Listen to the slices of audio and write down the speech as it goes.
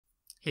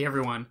Hey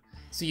everyone,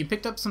 so you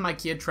picked up some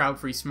IKEA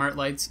Tradfri smart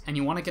lights and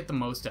you want to get the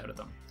most out of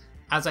them.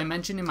 As I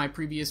mentioned in my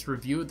previous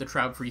review of the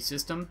Tradfri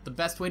system, the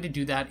best way to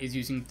do that is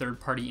using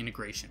third-party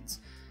integrations.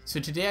 So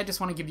today I just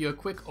want to give you a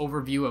quick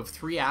overview of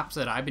 3 apps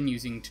that I've been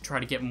using to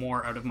try to get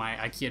more out of my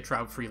IKEA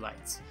Tradfri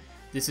lights.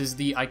 This is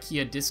the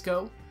IKEA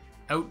Disco,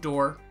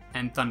 Outdoor,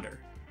 and Thunder.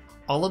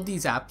 All of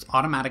these apps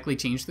automatically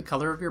change the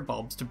color of your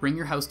bulbs to bring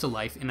your house to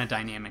life in a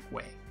dynamic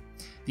way.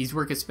 These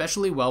work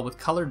especially well with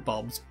colored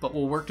bulbs, but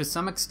will work to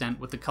some extent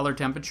with the color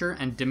temperature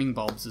and dimming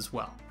bulbs as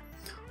well.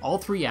 All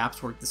 3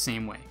 apps work the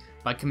same way,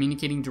 by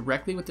communicating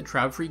directly with the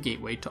Tradfri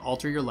gateway to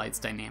alter your lights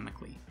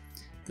dynamically.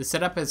 The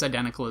setup is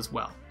identical as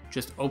well.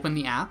 Just open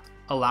the app,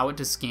 allow it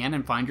to scan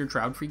and find your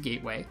Tradfri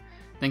gateway,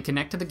 then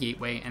connect to the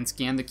gateway and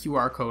scan the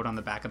QR code on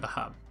the back of the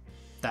hub.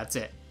 That's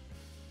it.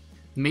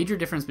 The major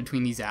difference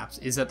between these apps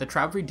is that the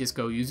Tradfri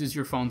Disco uses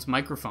your phone's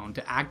microphone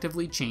to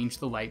actively change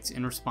the lights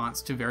in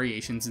response to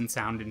variations in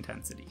sound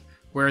intensity,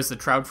 whereas the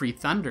Tradfri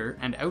Thunder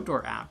and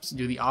Outdoor apps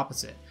do the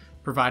opposite,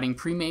 providing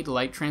pre-made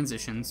light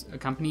transitions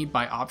accompanied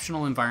by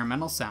optional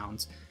environmental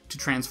sounds to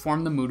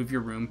transform the mood of your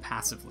room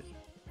passively.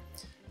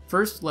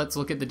 First, let's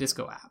look at the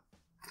Disco app.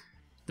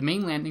 The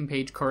main landing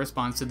page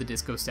corresponds to the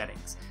Disco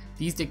settings.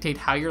 These dictate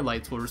how your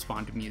lights will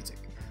respond to music.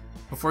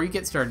 Before you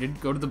get started,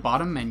 go to the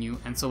bottom menu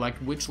and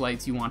select which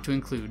lights you want to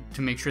include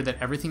to make sure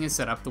that everything is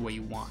set up the way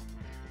you want.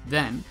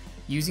 Then,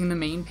 using the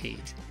main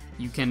page,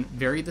 you can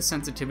vary the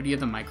sensitivity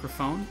of the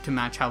microphone to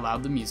match how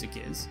loud the music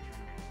is,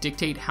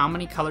 dictate how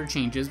many color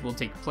changes will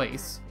take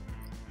place,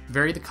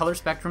 vary the color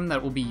spectrum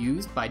that will be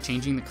used by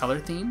changing the color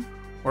theme,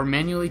 or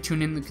manually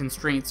tune in the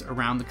constraints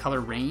around the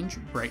color range,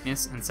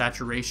 brightness, and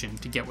saturation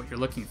to get what you're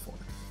looking for.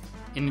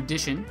 In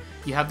addition,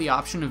 you have the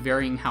option of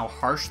varying how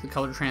harsh the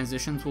color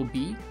transitions will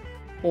be,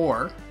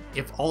 or,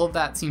 if all of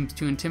that seems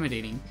too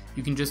intimidating,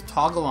 you can just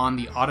toggle on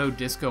the Auto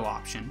Disco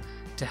option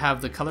to have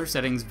the color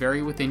settings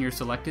vary within your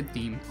selected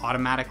theme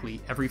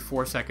automatically every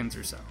 4 seconds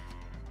or so.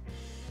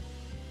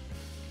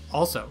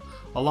 Also,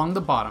 along the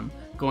bottom,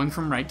 going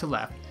from right to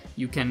left,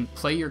 you can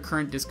play your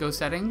current disco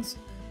settings,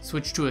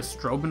 switch to a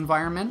strobe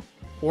environment,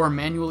 or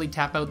manually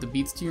tap out the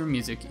beats to your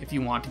music if you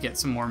want to get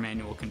some more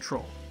manual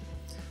control.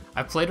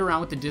 I've played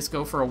around with the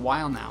disco for a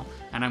while now,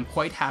 and I'm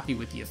quite happy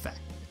with the effect.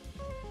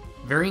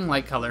 Varying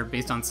light color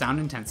based on sound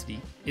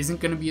intensity isn't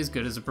going to be as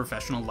good as a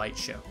professional light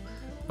show,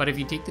 but if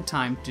you take the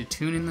time to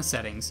tune in the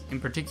settings, in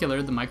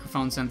particular the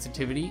microphone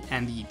sensitivity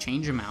and the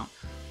change amount,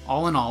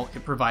 all in all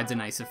it provides a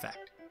nice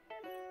effect.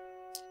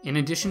 In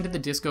addition to the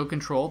disco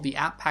control, the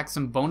app packs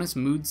some bonus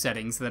mood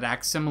settings that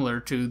act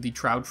similar to the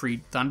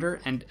Tradfri Thunder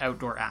and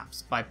Outdoor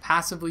apps by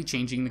passively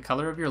changing the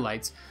color of your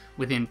lights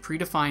within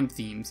predefined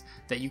themes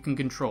that you can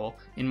control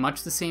in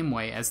much the same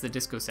way as the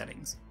disco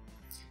settings.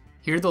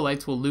 Here the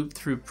lights will loop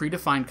through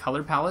predefined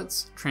color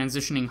palettes,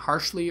 transitioning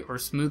harshly or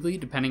smoothly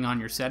depending on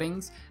your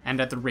settings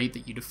and at the rate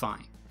that you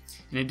define.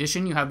 In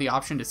addition, you have the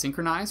option to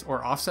synchronize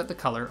or offset the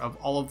color of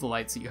all of the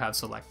lights that you have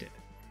selected.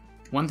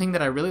 One thing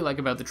that I really like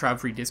about the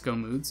Tradfri Disco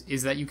moods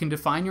is that you can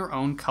define your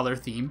own color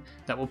theme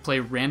that will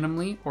play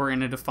randomly or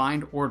in a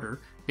defined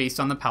order based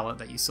on the palette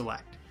that you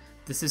select.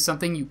 This is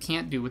something you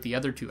can't do with the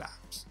other 2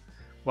 apps.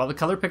 While the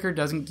color picker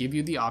doesn't give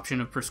you the option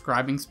of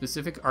prescribing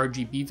specific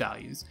RGB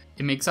values,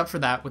 it makes up for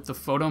that with the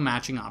photo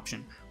matching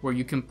option, where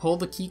you can pull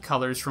the key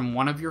colors from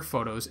one of your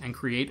photos and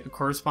create a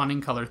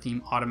corresponding color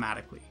theme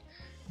automatically.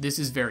 This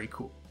is very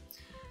cool.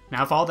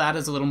 Now, if all that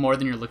is a little more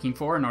than you're looking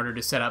for in order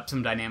to set up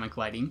some dynamic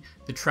lighting,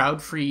 the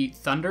Tradfri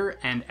Thunder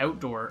and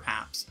Outdoor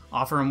apps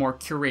offer a more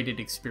curated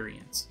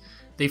experience.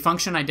 They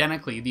function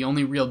identically, the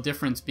only real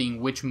difference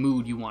being which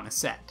mood you want to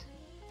set.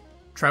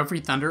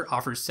 Tradfri Thunder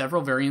offers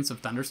several variants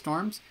of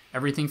thunderstorms,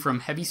 everything from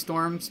heavy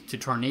storms to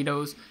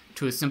tornadoes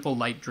to a simple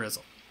light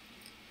drizzle.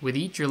 With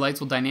each, your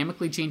lights will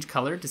dynamically change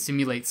color to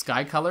simulate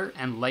sky color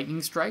and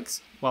lightning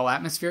strikes, while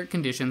atmospheric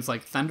conditions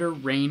like thunder,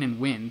 rain,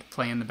 and wind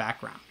play in the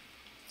background.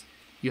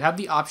 You have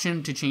the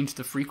option to change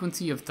the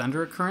frequency of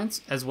thunder occurrence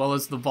as well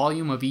as the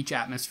volume of each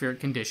atmospheric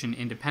condition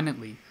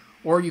independently,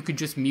 or you could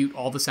just mute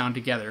all the sound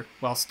together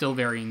while still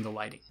varying the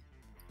lighting.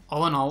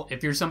 All in all,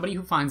 if you're somebody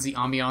who finds the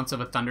ambiance of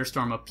a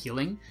thunderstorm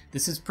appealing,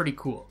 this is pretty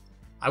cool.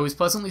 I was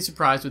pleasantly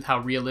surprised with how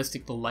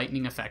realistic the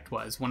lightning effect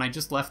was when I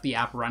just left the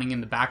app running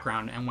in the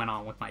background and went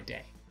on with my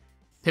day.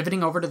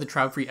 Pivoting over to the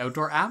Tradfri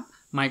Outdoor app,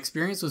 my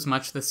experience was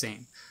much the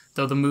same,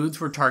 though the moods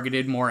were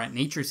targeted more at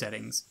nature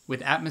settings,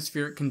 with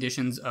atmospheric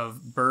conditions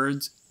of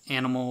birds,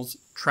 animals,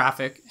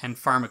 traffic, and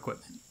farm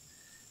equipment.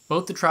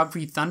 Both the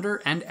Tradfri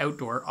Thunder and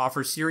Outdoor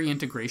offer Siri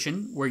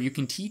integration, where you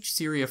can teach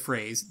Siri a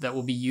phrase that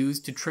will be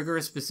used to trigger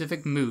a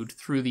specific mood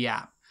through the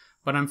app.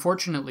 But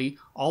unfortunately,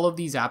 all of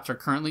these apps are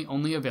currently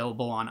only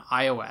available on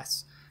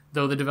iOS,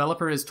 though the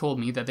developer has told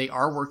me that they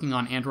are working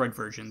on Android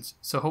versions,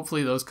 so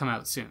hopefully those come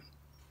out soon.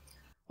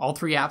 All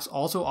 3 apps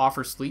also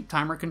offer sleep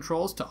timer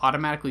controls to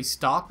automatically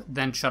stop,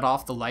 then shut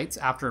off the lights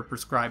after a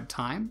prescribed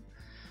time,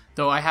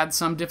 though I had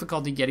some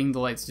difficulty getting the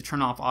lights to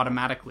turn off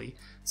automatically,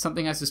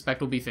 something I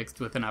suspect will be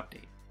fixed with an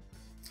update.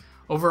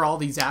 Overall,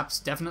 these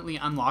apps definitely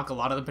unlock a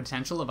lot of the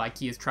potential of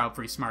IKEA's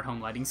Tradfri smart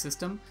home lighting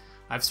system.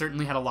 I've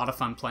certainly had a lot of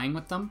fun playing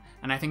with them,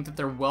 and I think that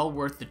they're well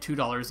worth the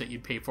 $2 that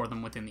you'd pay for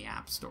them within the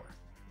App Store.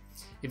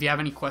 If you have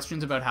any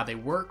questions about how they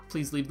work,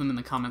 please leave them in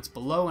the comments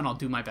below and I'll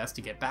do my best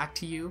to get back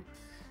to you.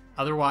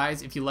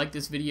 Otherwise, if you like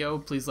this video,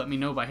 please let me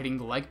know by hitting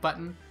the like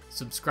button,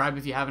 subscribe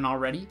if you haven't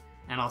already,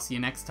 and I'll see you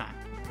next time.